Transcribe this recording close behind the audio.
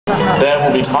There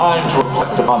will be time to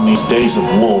reflect upon these days of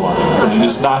war, but it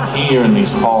is not here in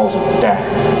these halls of death.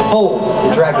 Hold,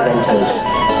 the dragon enters.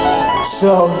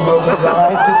 So, you have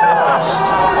arrived at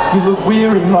last. You look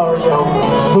weary, Mario.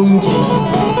 Wounded.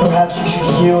 Perhaps you should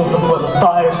heal before the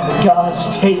fires of the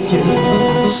gods take you.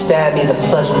 Spare me the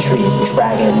pleasantries,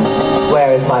 dragon.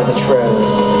 Where is my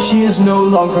betrothed? She is no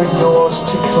longer yours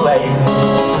to claim.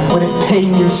 Would it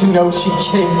pain you to know she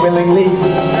came willingly?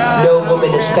 No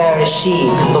woman as fair as she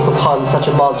could look upon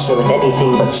such a monster with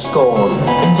anything but scorn.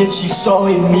 And yet she saw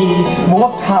in me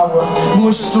more power,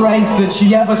 more strength than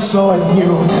she ever saw in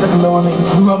you, lowly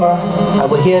plumber. I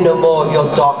will hear no more of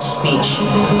your dark speech.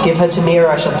 Give her to me,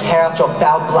 or I shall tear out your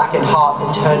foul blackened heart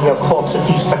and turn your corpse a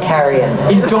feast for carrion.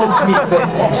 Indulge me then,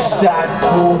 you sad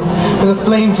fool, for the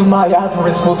flames of my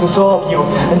avarice will dissolve you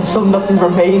until nothing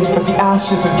remains but the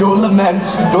ashes of your lament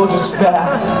and your despair.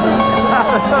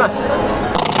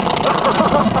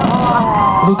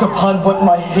 Look upon what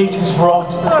my hate has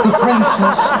wrought. The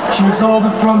princess, she was all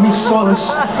that brought me solace,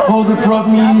 all that brought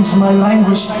me into my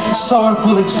languished,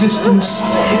 sorrowful existence.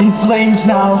 In flames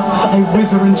now, I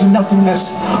wither into nothingness,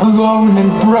 alone and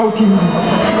broken.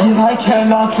 Yet I care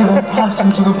not that I pass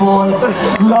into the void,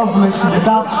 loveless and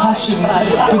without passion.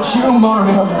 But you,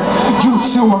 Mario, you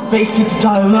too are fated to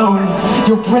die alone.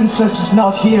 Your princess is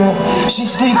not here. She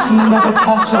sleeps in another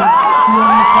castle,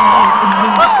 beyond the clouds and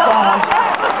moon stars.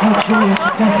 How curious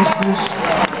a death is this,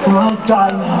 for I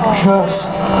die now cursed.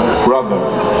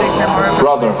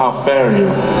 Brother, how fare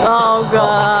you? Oh,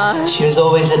 God. She was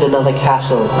always in another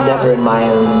castle, never in my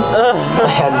own. My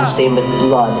hands are stained with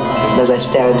blood, and as I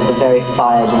stare into the very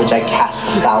fires in which I cast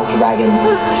the foul dragon,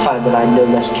 I find that I am no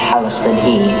less callous than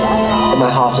he, and my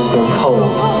heart has grown cold,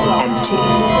 empty.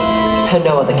 There are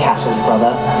no other castles,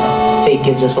 brother. Fate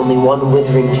gives us only one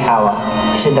withering tower,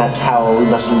 and in that tower we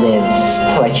must live,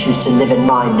 till I choose to live in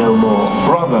mine no more.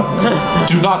 Brother,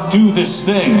 do not do this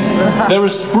thing. There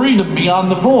is freedom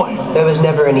beyond the void. There was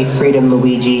never any freedom,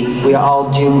 Luigi. We are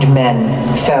all doomed men.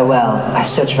 Farewell. I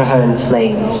search for her in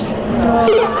flames.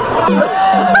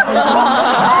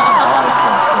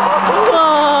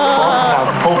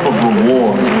 Have hope of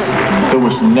reward. There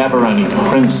was never any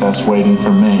princess waiting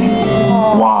for me.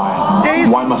 Why?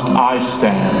 Why must I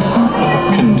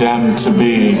stand, condemned to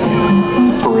be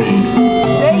free?